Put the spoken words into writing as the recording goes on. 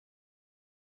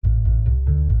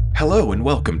Hello and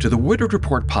welcome to the Woodard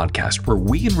Report podcast, where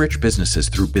we enrich businesses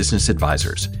through business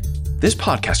advisors. This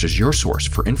podcast is your source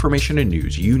for information and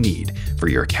news you need for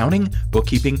your accounting,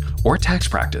 bookkeeping, or tax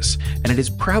practice, and it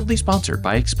is proudly sponsored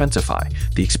by Expensify,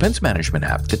 the expense management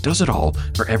app that does it all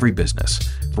for every business.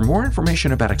 For more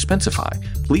information about Expensify,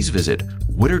 please visit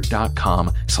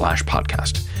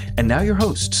woodard.com/podcast. And now your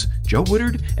hosts, Joe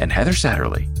Woodard and Heather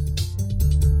Satterley.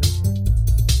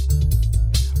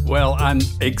 Well, I'm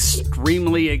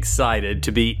extremely excited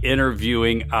to be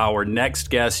interviewing our next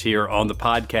guest here on the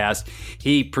podcast.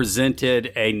 He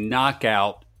presented a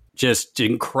knockout, just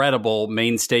incredible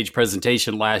main stage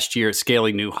presentation last year at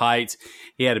Scaling New Heights.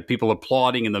 He had people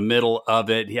applauding in the middle of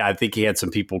it. I think he had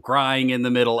some people crying in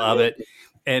the middle of it.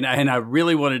 And I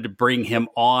really wanted to bring him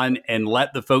on and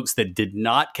let the folks that did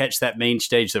not catch that main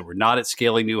stage, that were not at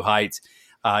Scaling New Heights,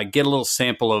 get a little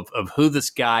sample of who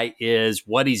this guy is,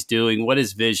 what he's doing, what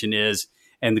his vision is,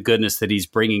 and the goodness that he's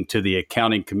bringing to the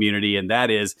accounting community. And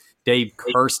that is Dave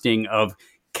Kersting of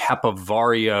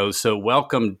Capovario. So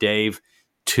welcome, Dave,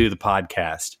 to the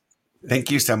podcast. Thank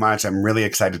you so much. I'm really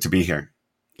excited to be here.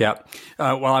 Yeah.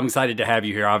 Well, I'm excited to have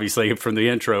you here, obviously, from the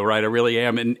intro, right? I really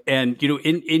am. And you know,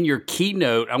 in your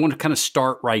keynote, I want to kind of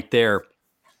start right there.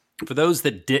 For those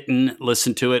that didn't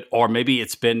listen to it, or maybe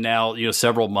it's been now,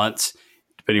 several months,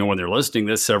 depending on when they're listening,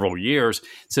 this several years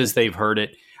since they've heard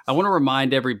it. I want to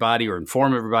remind everybody or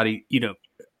inform everybody,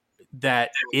 that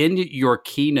in your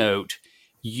keynote,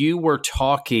 you were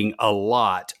talking a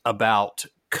lot about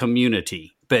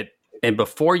community. And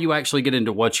before you actually get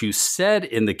into what you said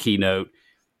in the keynote,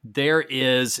 there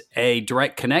is a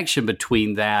direct connection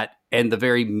between that and the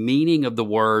very meaning of the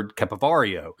word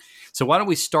Capovario. So why don't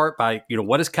we start by,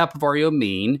 what does Capovario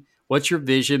mean? What's your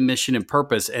vision, mission, and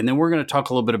purpose? And then we're going to talk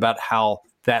a little bit about how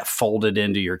that folded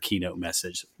into your keynote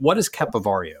message. What is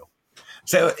Capovario?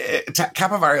 So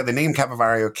Capovario, the name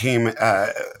Capovario came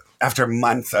after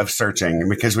months of searching,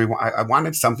 because I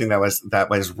wanted something that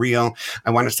was real.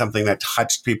 I wanted something that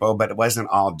touched people, but it wasn't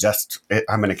all just,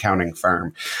 I'm an accounting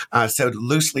firm. So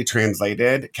loosely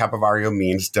translated, Capovario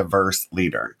means diverse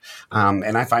leader.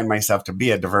 And I find myself to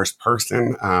be a diverse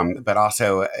person, but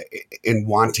also in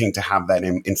wanting to have that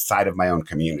inside of my own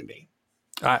community.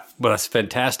 Well, that's a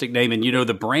fantastic name. And,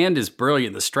 the brand is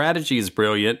brilliant. The strategy is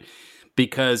brilliant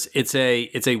because it's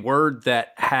a word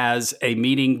that has a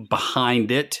meaning behind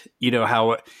it,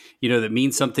 how, that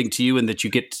means something to you and that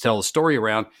you get to tell a story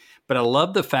around. But I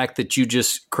love the fact that you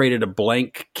just created a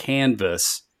blank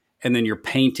canvas and then you're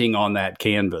painting on that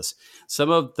canvas.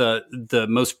 Some of the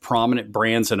most prominent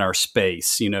brands in our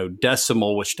space,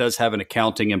 Decimal, which does have an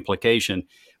accounting implication,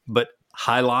 but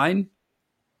Highline,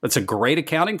 that's a great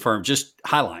accounting firm, just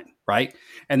Highline, right?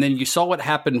 And then you saw what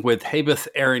happened with Habeth,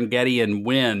 Getty, and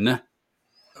Wynn.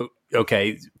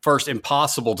 Okay, first,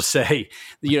 impossible to say.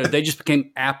 They just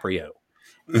became Aprio,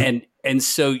 and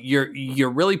so you're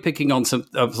really picking on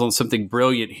something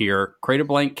brilliant here. Create a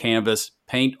blank canvas,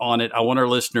 paint on it. I want our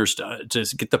listeners to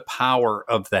just get the power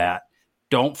of that.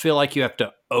 Don't feel like you have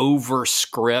to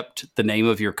overscript the name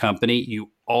of your company. You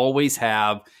always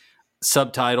have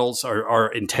subtitles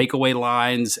or in takeaway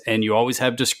lines, and you always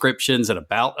have descriptions and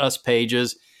about us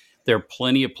pages. There are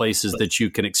plenty of places that you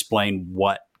can explain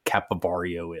what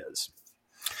Capovario is.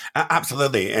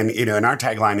 Absolutely. And, and our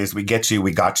tagline is, we get you,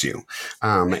 we got you.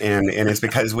 And it's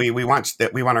because we want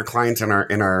our clients and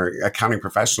our accounting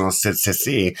professionals to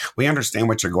see, we understand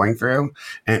what you're going through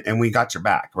and we got your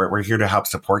back. We're here to help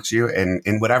support you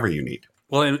in whatever you need.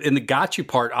 Well, in the got you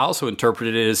part, I also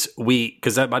interpreted it as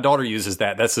because my daughter uses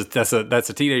that. That's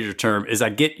a teenager term, is I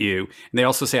get you. And they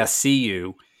also say, I see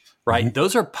you, right? Mm-hmm.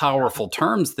 Those are powerful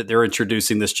terms that they're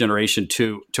introducing this generation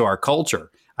to our culture.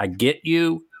 I get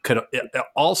you it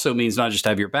also means not just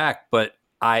have your back, but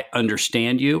I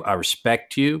understand you, I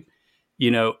respect you,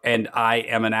 and I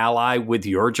am an ally with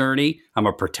your journey. I'm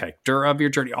a protector of your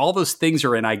journey. All those things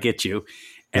are in I get you.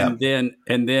 And then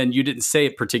you didn't say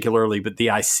it particularly, but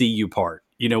the I see you part.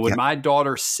 When my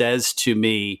daughter says to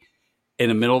me in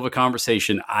the middle of a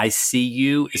conversation, I see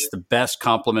you, is the best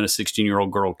compliment a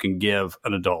 16-year-old girl can give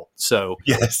an adult. So,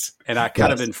 yes. And I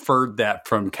kind of inferred that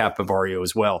from Capovario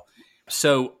as well.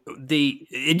 So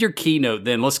in your keynote,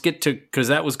 then let's get to, because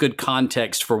that was good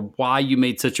context for why you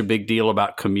made such a big deal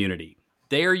about community.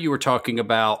 There you were talking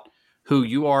about who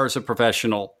you are as a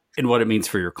professional and what it means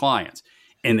for your clients.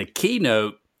 In the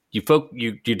keynote, you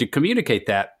did communicate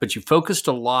that, but you focused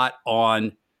a lot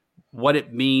on what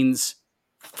it means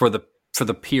for the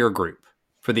peer group,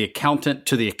 for the accountant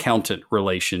to the accountant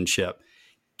relationship.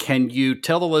 Can you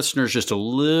tell the listeners just a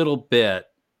little bit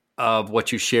of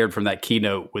what you shared from that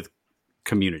keynote with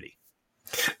community?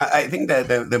 I think that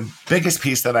the biggest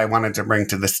piece that I wanted to bring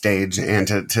to the stage and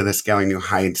to the Scaling New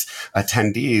Heights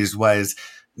attendees was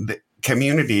the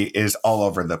community is all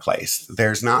over the place.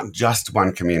 There's not just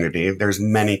one community. There's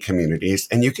many communities,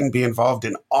 and you can be involved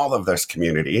in all of those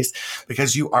communities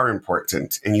because you are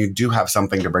important and you do have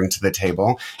something to bring to the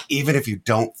table, even if you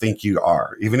don't think you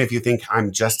are. Even if you think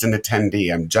I'm just an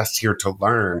attendee, I'm just here to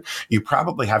learn, you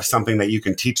probably have something that you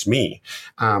can teach me.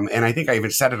 And I think I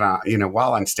even said it on,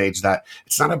 while on stage, that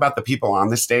it's not about the people on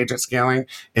the stage at Scaling.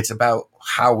 It's about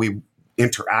how we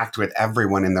interact with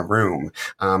everyone in the room,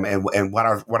 and what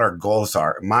our goals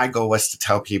are. My goal was to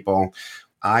tell people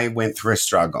I went through a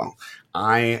struggle.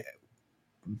 I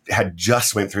had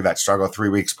just went through that struggle 3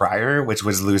 weeks prior, which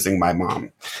was losing my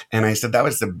mom. And I said that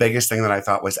was the biggest thing that I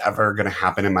thought was ever going to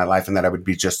happen in my life, and that I would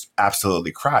be just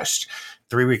absolutely crushed.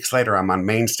 3 weeks later, I'm on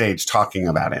main stage talking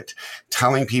about it,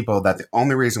 telling people that the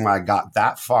only reason why I got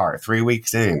that far 3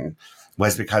 weeks in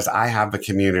was because I have a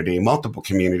community, multiple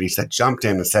communities that jumped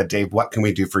in and said, Dave, what can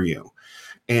we do for you?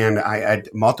 And I had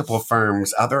multiple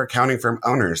firms, other accounting firm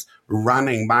owners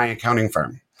running my accounting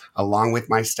firm along with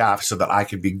my staff so that I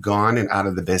could be gone and out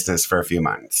of the business for a few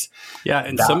months. Yeah.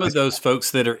 And some of those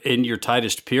folks that are in your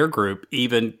tightest peer group,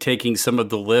 even taking some of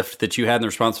the lift that you had and the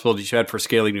responsibilities you had for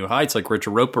Scaling New Heights, like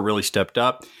Richard Roper really stepped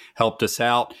up, helped us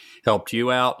out, helped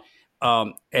you out.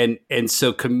 And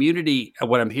so community,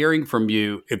 what I'm hearing from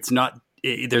you,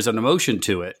 there's an emotion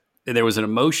to it. There was an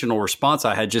emotional response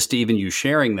I had just to even you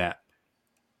sharing that.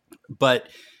 But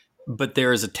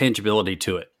there is a tangibility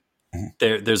to it.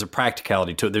 There's a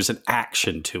practicality to it. There's an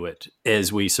action to it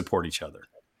as we support each other.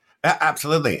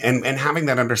 Absolutely. And having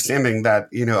that understanding that,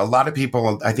 a lot of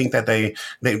people, I think that they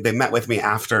met with me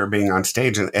after being on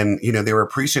stage and they were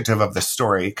appreciative of the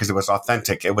story because it was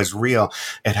authentic. It was real.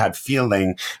 It had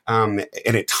feeling. And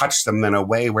it touched them in a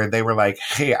way where they were like,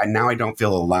 hey, now I don't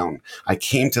feel alone. I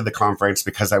came to the conference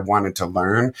because I wanted to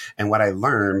learn. And what I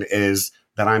learned is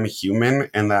that I'm a human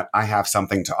and that I have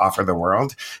something to offer the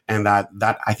world. And that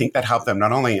I think that helped them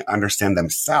not only understand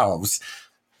themselves,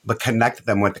 but connect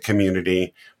them with the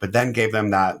community, but then gave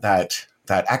them that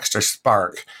extra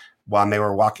spark when they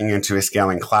were walking into a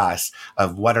Scaling class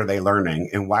of what are they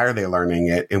learning and why are they learning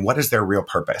it and what is their real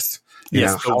purpose?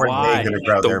 How are they going to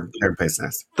grow their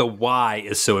business? The why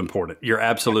is so important. You're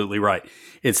absolutely right.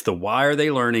 It's the why are they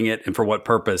learning it and for what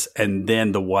purpose, and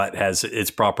then the what has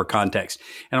its proper context.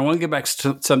 And I want to get back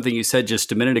to something you said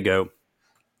just a minute ago.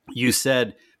 You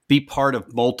said, be part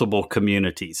of multiple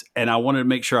communities. And I wanted to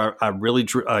make sure I really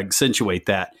accentuate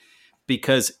that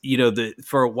because,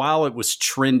 for a while it was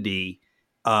trendy.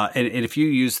 And if you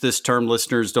use this term,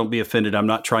 listeners, don't be offended. I'm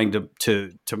not trying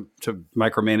to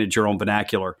micromanage your own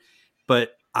vernacular,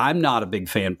 but I'm not a big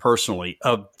fan personally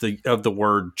of the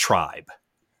word tribe.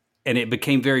 And it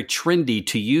became very trendy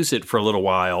to use it for a little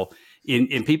while.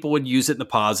 And people would use it in the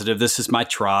positive. This is my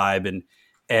tribe.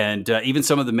 And even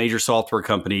some of the major software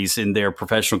companies in their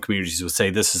professional communities would say,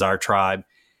 this is our tribe.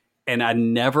 And I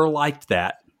never liked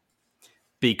that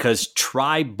because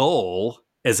tribal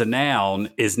as a noun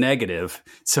is negative.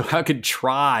 So how could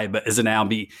tribe as a noun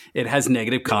be? It has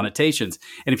negative connotations.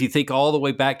 And if you think all the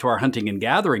way back to our hunting and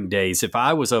gathering days, if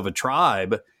I was of a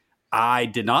tribe, I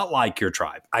did not like your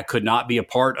tribe. I could not be a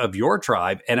part of your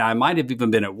tribe. And I might have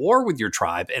even been at war with your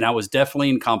tribe. And I was definitely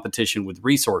in competition with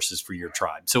resources for your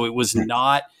tribe. So it was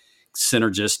not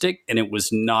synergistic and it was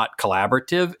not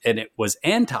collaborative and it was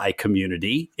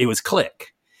anti-community. It was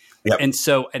clique. Yep.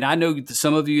 And I know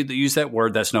some of you that use that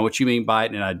word, that's not what you mean by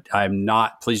it. And I'm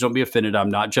not, please don't be offended.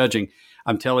 I'm not judging.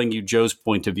 I'm telling you Joe's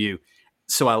point of view.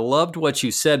 So I loved what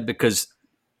you said because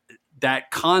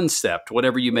that concept,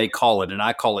 whatever you may call it, and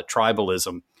I call it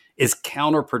tribalism, is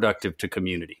counterproductive to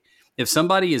community. If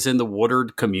somebody is in the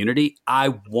Woodard community, I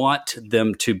want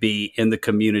them to be in the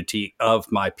community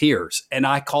of my peers. And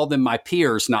I call them my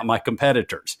peers, not my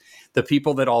competitors. The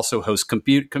people that also host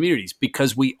communities,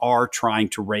 because we are trying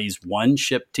to raise one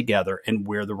ship together and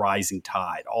we're the rising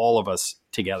tide, all of us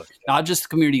together, not just the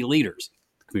community leaders,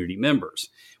 the community members,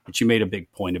 which you made a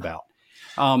big point about.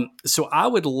 So I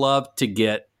would love to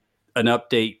get an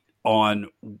update on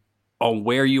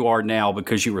where you are now,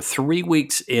 because you were 3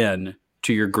 weeks in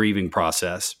to your grieving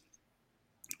process.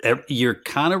 You're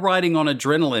kind of riding on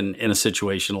adrenaline in a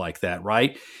situation like that,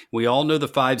 right? We all know the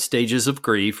 5 stages of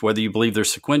grief, whether you believe they're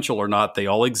sequential or not, they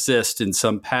all exist in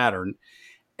some pattern.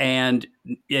 And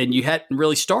you hadn't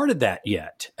really started that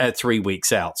yet at 3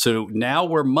 weeks out. So now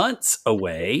we're months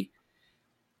away.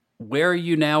 Where are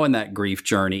you now in that grief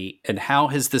journey? And how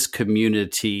has this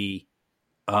community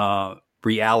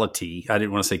reality, I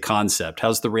didn't want to say concept,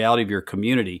 how's the reality of your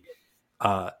community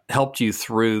helped you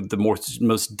through the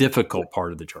most difficult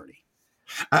part of the journey?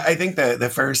 I think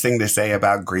the first thing to say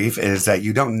about grief is that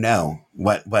you don't know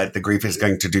what the grief is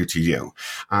going to do to you.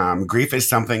 Grief is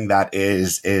something that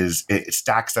it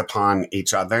stacks upon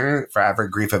each other for every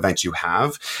grief event you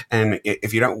have. And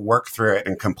if you don't work through it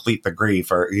and complete the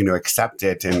grief or, accept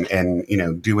it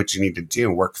and, do what you need to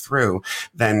do, work through,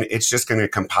 then it's just going to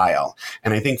compile.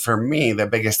 And I think for me, the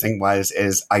biggest thing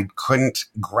is I couldn't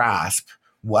grasp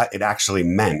what it actually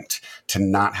meant to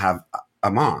not have a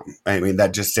mom. I mean,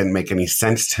 that just didn't make any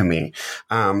sense to me.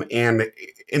 And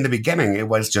in the beginning, it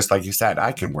was just like you said,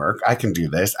 I can work, I can do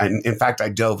this. And in fact, I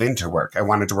dove into work. I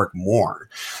wanted to work more.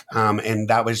 And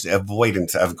that was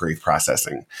avoidance of grief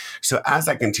processing. So as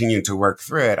I continued to work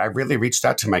through it, I really reached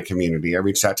out to my community. I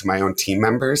reached out to my own team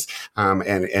members.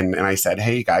 And I said,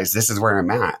 hey guys, this is where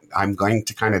I'm at. I'm going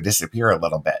to kind of disappear a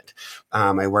little bit.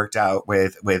 I worked out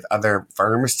with other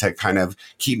firms to kind of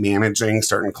keep managing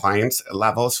certain clients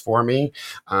levels for me,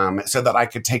 so that I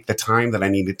could take the time that I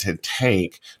needed to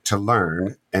take to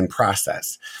learn and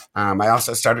process. I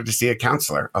also started to see a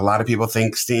counselor. A lot of people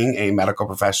think seeing a medical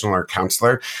professional or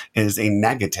counselor is a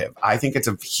negative. I think it's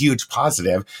a huge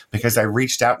positive because I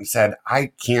reached out and said,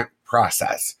 I can't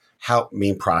process. Help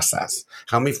me process.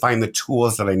 Help me find the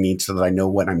tools that I need so that I know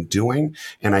what I'm doing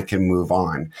and I can move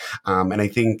on. And I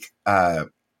think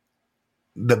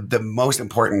the most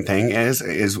important thing is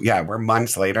we're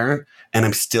months later and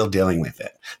I'm still dealing with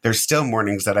it. There's still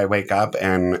mornings that I wake up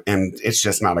and it's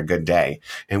just not a good day.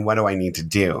 And what do I need to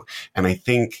do? And I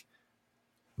think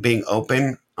being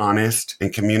open, honest,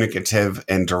 and communicative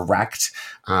and direct,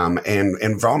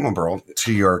 and vulnerable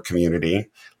to your community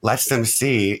lets them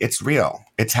see it's real,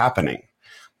 it's happening.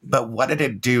 But what did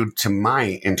it do to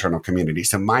my internal community?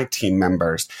 So my team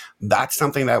members, that's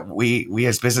something that we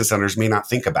as business owners may not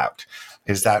think about,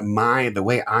 is that the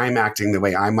way I'm acting, the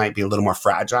way I might be a little more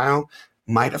fragile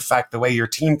might affect the way your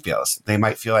team feels. They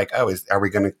might feel like, are we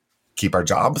going to keep our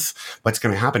jobs? What's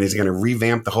going to happen? Is he going to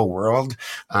revamp the whole world?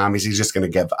 Is he just going to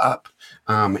give up?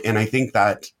 And I think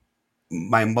that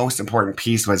my most important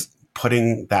piece was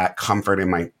putting that comfort in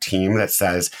my team that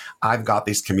says, I've got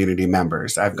these community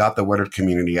members. I've got the Woodard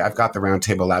community. I've got the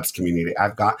Roundtable Labs community.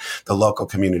 I've got the local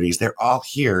communities. They're all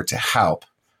here to help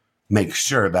make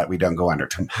sure that we don't go under,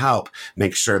 to help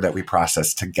make sure that we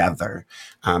process together,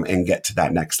 and get to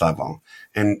that next level.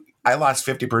 And I lost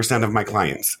 50% of my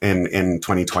clients in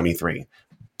 2023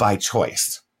 by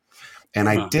choice. And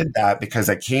I did that because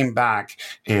I came back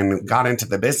and got into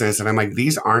the business and I'm like,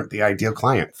 these aren't the ideal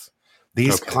clients.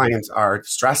 These clients are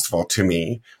stressful to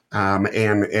me,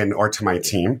 and or to my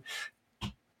team.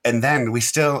 And then we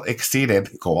still exceeded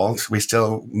goals. We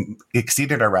still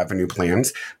exceeded our revenue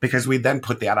plans because we then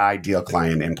put that ideal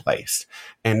client in place.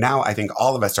 And now I think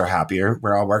all of us are happier.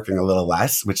 We're all working a little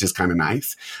less, which is kind of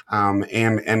nice.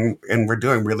 And we're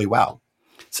doing really well.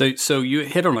 So you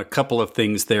hit on a couple of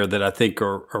things there that I think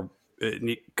are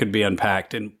could be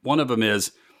unpacked. And one of them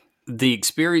is the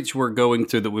experience we're going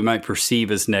through that we might perceive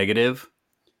as negative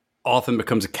often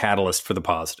becomes a catalyst for the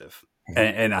positive.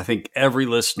 And I think every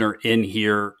listener in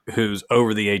here who's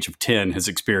over the age of 10 has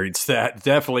experienced that.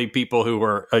 Definitely people who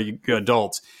are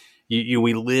adults.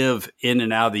 We live in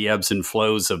and out of the ebbs and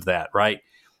flows of that, right?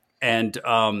 And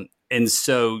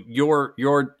so your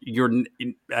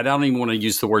I don't even want to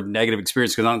use the word negative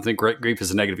experience because I don't think grief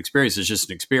is a negative experience. It's just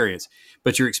an experience.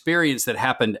 But your experience that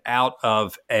happened out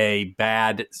of a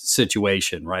bad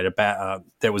situation, right?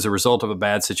 That was a result of a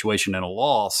bad situation and a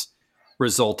loss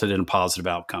resulted in a positive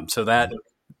outcome. So that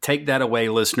take that away,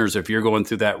 listeners. If you're going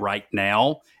through that right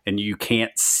now and you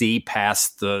can't see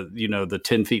past the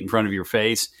 10 feet in front of your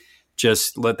face,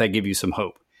 just let that give you some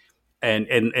hope.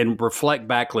 And reflect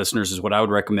back, listeners, is what I would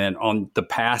recommend on the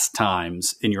past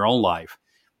times in your own life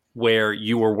where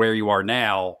you were where you are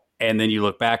now. And then you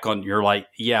look back on, you're like,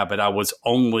 yeah, but I was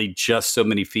only just so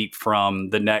many feet from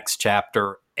the next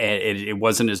chapter. And it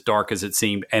wasn't as dark as it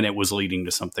seemed. And it was leading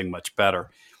to something much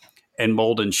better, and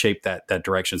mold and shape that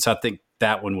direction. So I think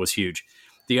that one was huge.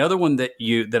 The other one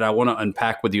that I want to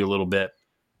unpack with you a little bit,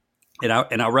 and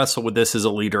I wrestle with this as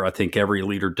a leader, I think every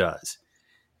leader does,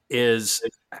 is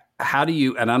how do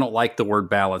you, and I don't like the word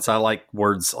balance, I like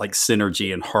words like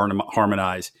synergy and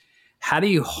harmonize. How do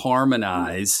you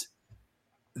harmonize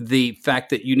the fact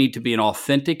that you need to be an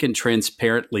authentic and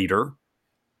transparent leader,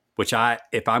 which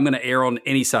if I'm going to err on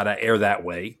any side, I err that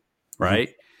way, right?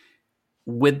 Mm-hmm.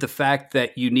 With the fact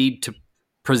that you need to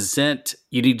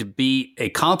be a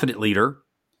confident leader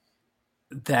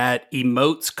that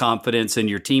emotes confidence in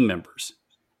your team members.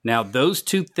 Now, those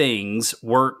two things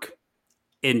work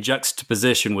in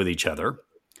juxtaposition with each other,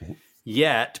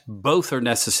 yet both are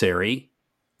necessary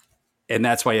And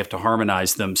that's why you have to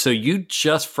harmonize them. So you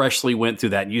just freshly went through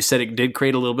that. And you said it did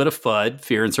create a little bit of FUD,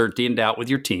 fear, uncertainty, and doubt with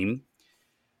your team.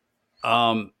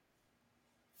 Unpack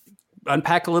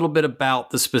a little bit about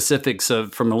the specifics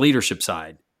of from the leadership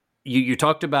side. You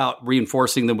talked about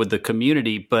reinforcing them with the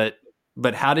community, but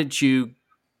how did you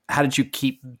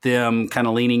keep them kind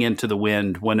of leaning into the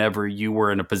wind whenever you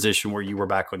were in a position where you were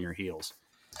back on your heels?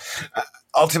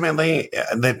 Ultimately,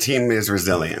 the team is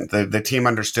resilient. The team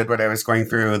understood what I was going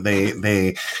through.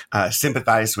 They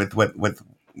sympathized with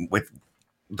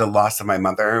the loss of my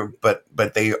mother, but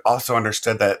they also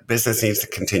understood that business needs to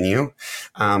continue.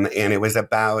 And it was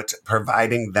about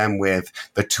providing them with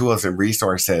the tools and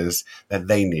resources that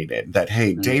they needed. That,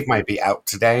 hey, Dave might be out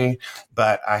today,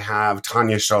 but I have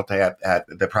Tanya Schulte at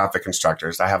the Profit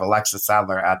Constructors. I have Alexis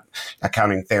Sadler at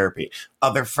Accounting Therapy.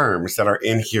 Other firms that are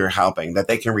in here helping that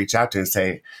they can reach out to and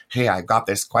say, hey, I've got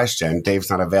this question.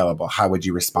 Dave's not available. How would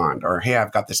you respond? Or, hey,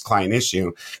 I've got this client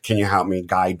issue. Can you help me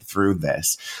guide through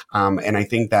this? And I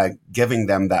think that giving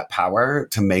them that power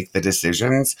to make the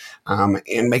decisions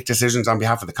and make decisions on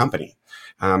behalf of the company.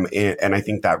 And I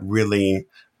think that really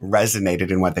resonated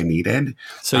in what they needed.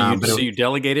 So you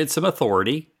delegated some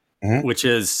authority, which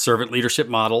is servant leadership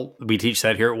model. We teach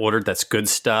that here at Woodard. That's good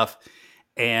stuff.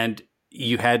 And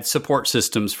you had support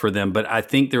systems for them. But I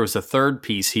think there was a third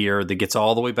piece here that gets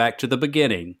all the way back to the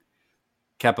beginning.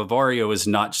 Capovario is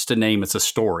not just a name, it's a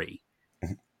story.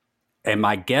 And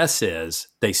my guess is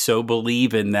they so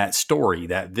believe in that story,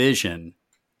 that vision,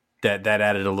 that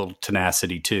added a little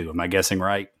tenacity too. Am I guessing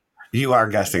right? You are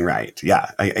guessing right.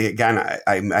 Yeah.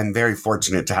 I'm very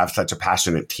fortunate to have such a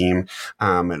passionate team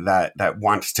that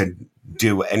wants to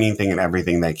do anything and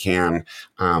everything they can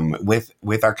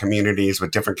with our communities,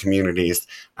 with different communities,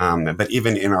 but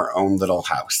even in our own little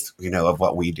house, of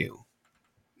what we do.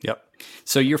 Yep.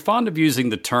 So you're fond of using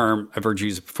the term, I've heard you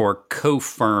use it before,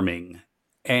 co-firming.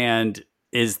 And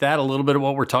is that a little bit of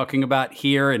what we're talking about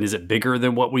here? And is it bigger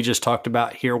than what we just talked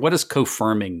about here? What does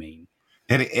co-firming mean?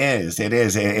 It is.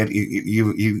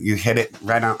 You hit it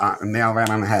right on nail right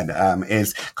on the head.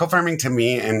 Is co-firming to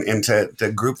me and to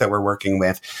the group that we're working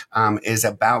with is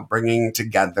about bringing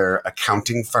together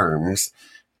accounting firms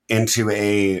into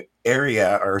a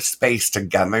area or space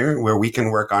together where we can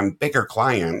work on bigger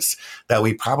clients that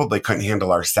we probably couldn't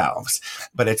handle ourselves.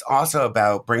 But it's also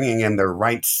about bringing in the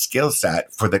right skill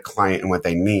set for the client and what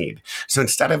they need. So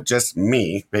instead of just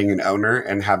me being an owner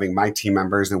and having my team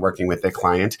members and working with the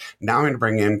client, now I'm going to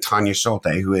bring in Tanya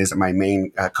Schulte, who is my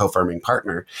main co-firming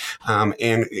partner.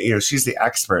 And she's the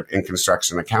expert in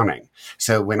construction accounting.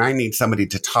 So when I need somebody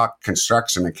to talk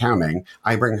construction accounting,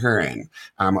 I bring her in.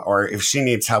 Or if she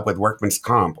needs help with workman's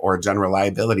comp or general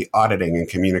liability auditing and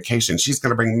communication, she's going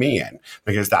to bring me in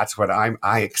because that's what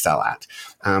I excel at.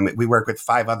 We work with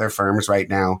 5 other firms right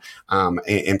now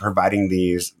in providing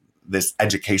this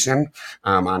education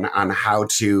on how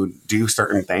to do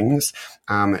certain things.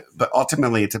 But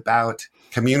ultimately, it's about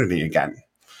community again.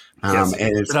 Yes.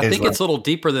 But I think it's a little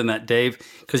deeper than that, Dave,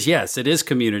 because yes, it is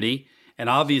community. And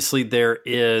obviously there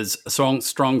is a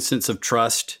strong sense of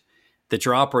trust that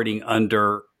you're operating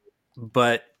under.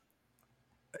 But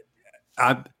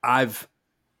I've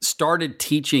started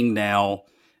teaching now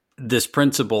this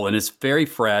principle, and it's very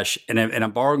fresh, and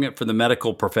I'm borrowing it from the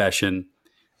medical profession,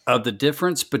 of the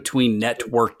difference between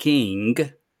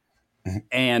networking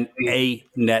and a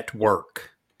network.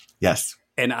 Yes.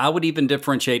 And I would even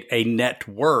differentiate a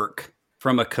network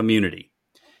from a community.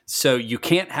 So you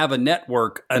can't have a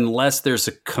network unless there's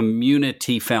a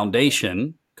community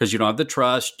foundation, because you don't have the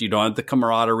trust, you don't have the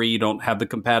camaraderie, you don't have the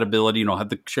compatibility, you don't have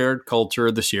the shared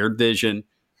culture, the shared vision.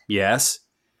 Yes.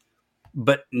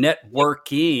 But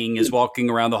networking is walking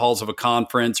around the halls of a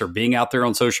conference or being out there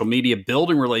on social media,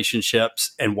 building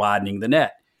relationships and widening the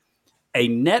net. A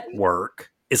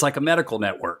network is like a medical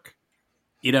network.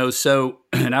 So,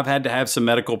 and I've had to have some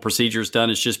medical procedures done.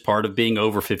 It's just part of being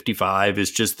over 55. It's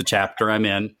just the chapter I'm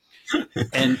in.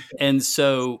 And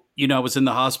so, I was in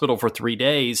the hospital for 3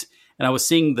 days and I was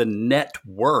seeing the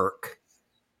network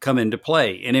come into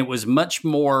play. And it was much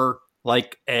more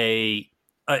like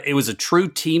it was a true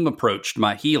team approach to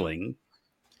my healing,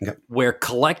 where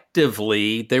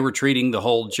collectively they were treating the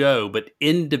whole Joe, but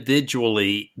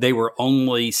individually they were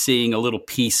only seeing a little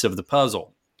piece of the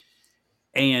puzzle.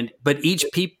 But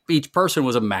each person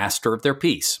was a master of their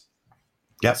piece.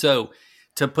 Yep. So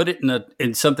to put it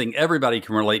in something everybody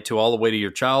can relate to all the way to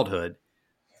your childhood,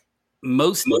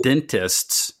 most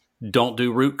dentists don't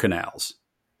do root canals,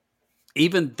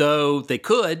 even though they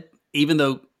could, even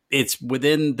though it's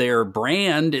within their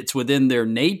brand, it's within their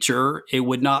nature. It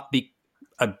would not be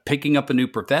picking up a new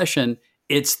profession.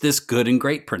 It's this good and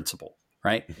great principle,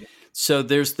 right? So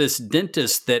there's this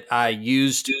dentist that I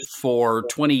used for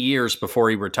 20 years before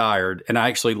he retired. And I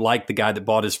actually liked the guy that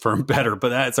bought his firm better, but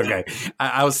that's okay.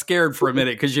 I was scared for a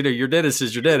minute because, your dentist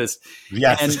is your dentist.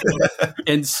 Yes.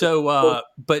 And so,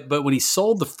 but when he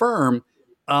sold the firm,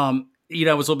 I was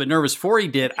a little bit nervous before he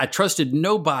did. I trusted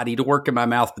nobody to work in my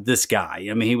mouth but this guy.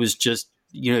 I mean, he was just,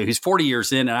 he's 40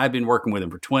 years in and I've been working with him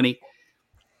for 20.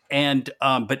 And,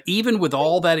 but even with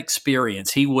all that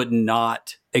experience, he would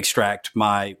not extract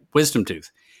my wisdom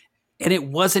tooth. And it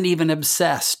wasn't even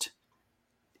obsessed.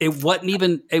 It wasn't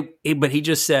even, but he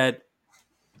just said,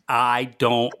 I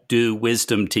don't do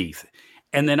wisdom teeth.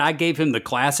 And then I gave him the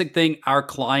classic thing our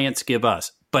clients give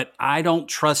us. But I don't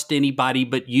trust anybody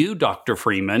but you, Dr.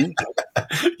 Freeman.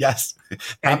 Yes.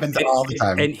 Happens all the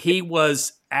time. And he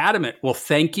was adamant. Well,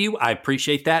 thank you. I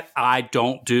appreciate that. I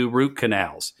don't do root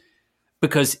canals.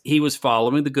 Because he was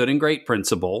following the good and great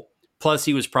principle. Plus,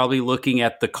 he was probably looking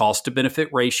at the cost to benefit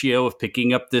ratio of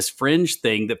picking up this fringe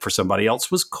thing that for somebody else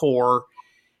was core.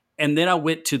 And then I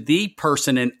went to the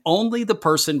person and only the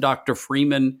person Dr.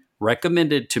 Freeman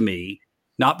recommended to me,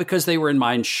 not because they were in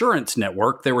my insurance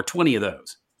network. There were 20 of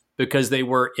those because they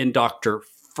were in Dr.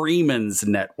 Freeman's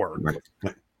network.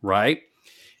 Right.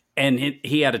 And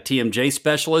he had a TMJ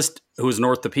specialist who was an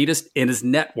orthopedist in his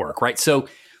network. Right. So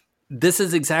this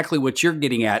is exactly what you're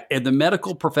getting at. And the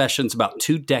medical profession's about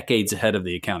 2 decades ahead of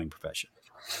the accounting profession.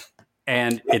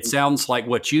 And it sounds like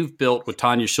what you've built with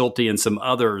Tanya Schulte and some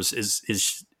others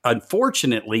is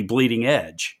unfortunately bleeding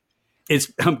edge.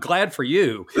 I'm glad for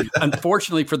you.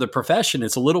 Unfortunately for the profession,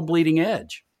 it's a little bleeding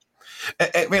edge.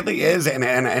 It really is. And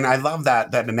I love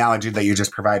that analogy that you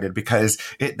just provided because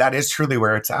that is truly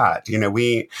where it's at.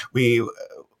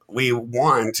 We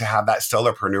want to have that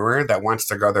solopreneur that wants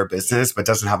to grow their business, but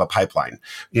doesn't have a pipeline.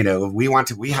 We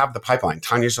have the pipeline.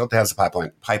 Tanya Schulte has a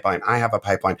pipeline. I have a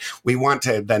pipeline. We want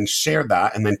to then share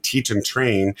that and then teach and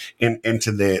train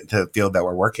into the field that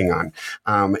we're working on.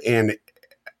 And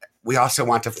we also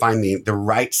want to find the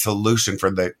right solution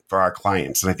for our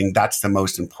clients. And I think that's the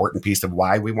most important piece of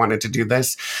why we wanted to do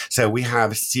this. So we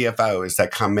have CFOs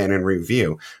that come in and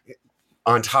review.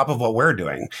 On top of what we're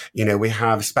doing, we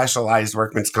have specialized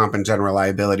workman's comp and general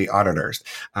liability auditors.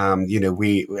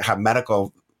 We have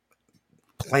medical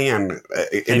plan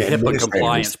and HIPAA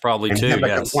compliance probably too.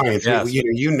 HIPAA compliance. Yes.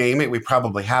 You name it, we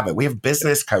probably have it. We have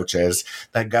business coaches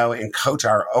that go and coach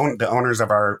the owners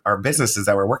of our businesses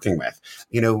that we're working with.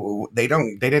 They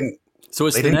didn't. So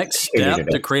it's the next step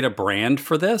to create a brand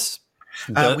for this.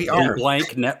 We are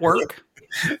blank network.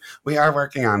 We are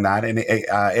working on that, and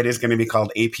it is going to be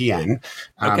called APN.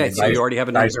 Okay, so you already have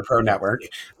an Advisor Pro Network.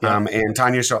 Yeah. And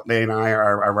Tanya Schulte and I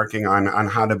are working on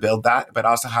how to build that, but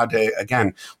also how to,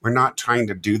 again, we're not trying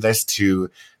to do this to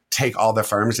take all the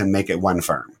firms and make it one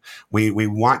firm. We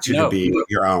want you to be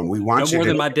your own. We want you more to,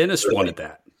 than my dentist wanted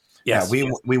that. Yes. Yeah,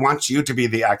 we want you to be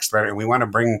the expert, and we want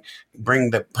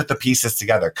to put the pieces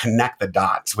together, connect the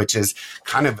dots, which is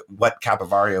kind of what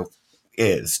Capovario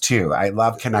is too. I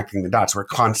love connecting the dots. We're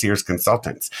concierge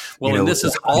consultants. Well, and this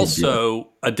is also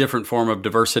a different form of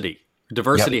diversity.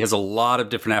 Diversity has a lot of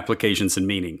different applications and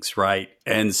meanings, right?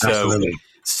 And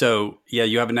so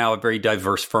you have now a very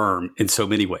diverse firm in so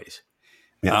many ways.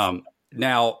 Yes.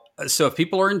 Now, so if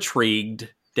people are intrigued,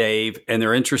 Dave, and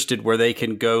they're interested where they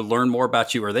can go learn more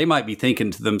about you, or they might be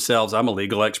thinking to themselves, I'm a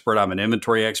legal expert, I'm an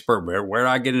inventory expert, where do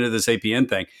I get into this APN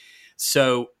thing?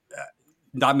 So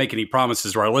not make any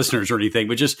promises to our listeners or anything,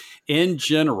 but just in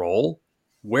general,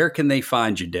 where can they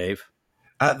find you, Dave?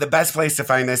 The best place to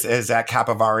find us is at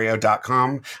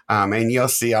capovario.com. And you'll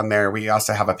see on there, we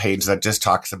also have a page that just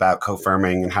talks about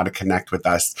co-firming and how to connect with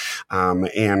us.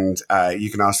 And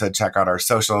you can also check out our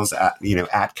socials at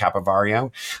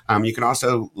Capovario. You can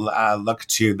also look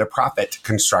to the Profit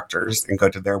Constructors and go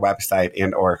to their website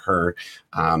and or her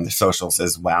socials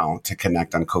as well to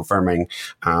connect on co-firming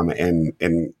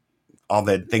and all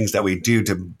the things that we do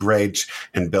to bridge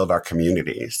and build our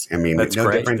communities. I mean, that's no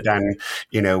great. Different than,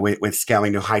 with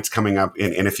Scaling New Heights coming up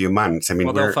in a few months. I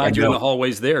mean, they'll find you in the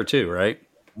hallways there too, right?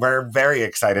 We're very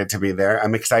excited to be there.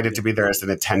 I'm excited to be there as an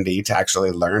attendee to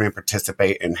actually learn and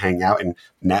participate and hang out and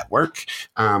network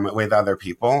with other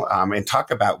people and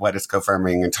talk about what is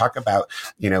co-firming and talk about,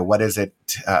 what is it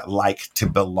like to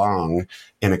belong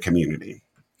in a community.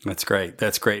 That's great.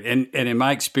 That's great. And in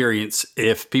my experience,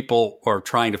 if people are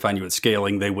trying to find you at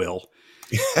Scaling, they will.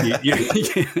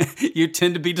 You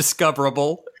tend to be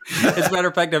discoverable. As a matter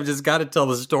of fact, I've just got to tell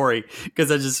the story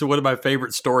because one of my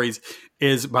favorite stories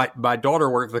is my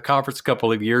daughter worked for the conference a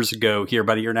couple of years ago here,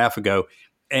 about a year and a half ago.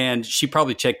 And she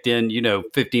probably checked in,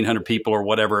 1,500 people or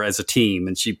whatever as a team.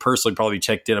 And she personally probably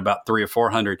checked in about 300 or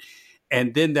 400.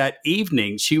 And then that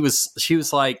evening she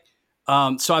was like,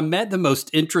 So I met the most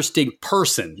interesting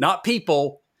person, not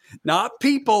people,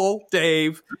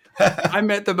 Dave. I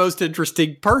met the most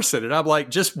interesting person. And I'm like,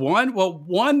 just one? Well,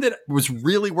 one that was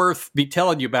really worth me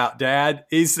telling you about, Dad,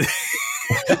 is,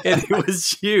 and it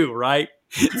was you, right?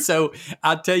 So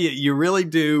I'll tell you, you really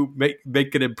do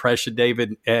make an impression,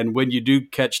 David. And when you do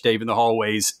catch Dave in the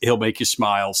hallways, he'll make you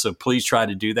smile. So please try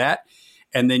to do that.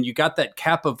 And then you got that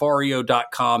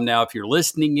capovario.com. Now, if you're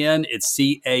listening in, it's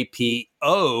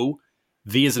CAPO,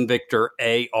 V as in Victor,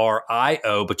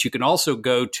 ARIO. But you can also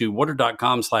go to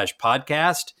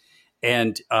woodard.com/podcast.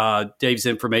 And Dave's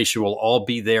information will all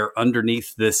be there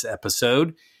underneath this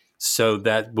episode. So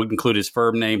that would include his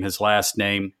firm name, his last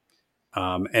name,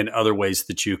 and other ways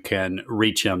that you can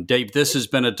reach him. Dave, this has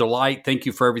been a delight. Thank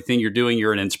you for everything you're doing.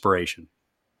 You're an inspiration.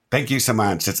 Thank you so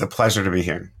much. It's a pleasure to be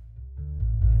here.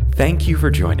 Thank you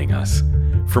for joining us.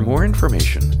 For more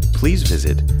information, please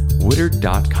visit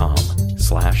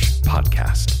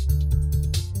woodard.com/podcast.